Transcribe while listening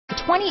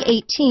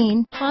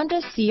2018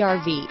 Honda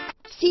CRV.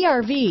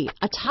 CRV,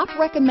 a top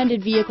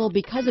recommended vehicle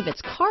because of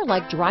its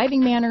car-like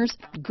driving manners,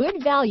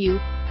 good value,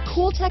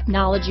 cool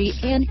technology,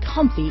 and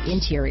comfy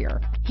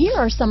interior. Here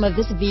are some of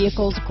this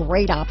vehicle's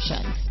great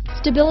options: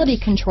 stability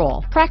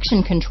control,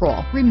 traction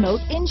control, remote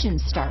engine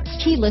start,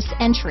 keyless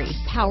entry,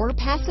 power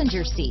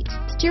passenger seat,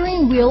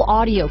 steering wheel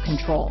audio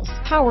controls,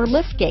 power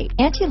liftgate,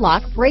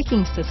 anti-lock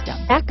braking system,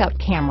 backup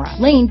camera,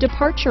 lane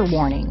departure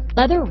warning,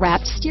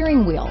 leather-wrapped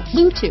steering wheel,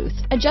 Bluetooth,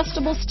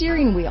 adjustable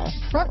steering wheel,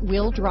 front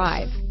wheel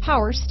drive,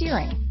 power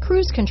steering,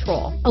 cruise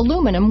control,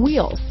 aluminum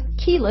wheels,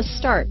 keyless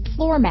start,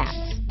 floor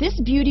mats. This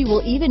beauty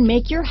will even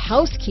make your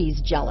house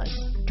keys jealous.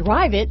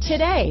 Drive it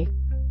today.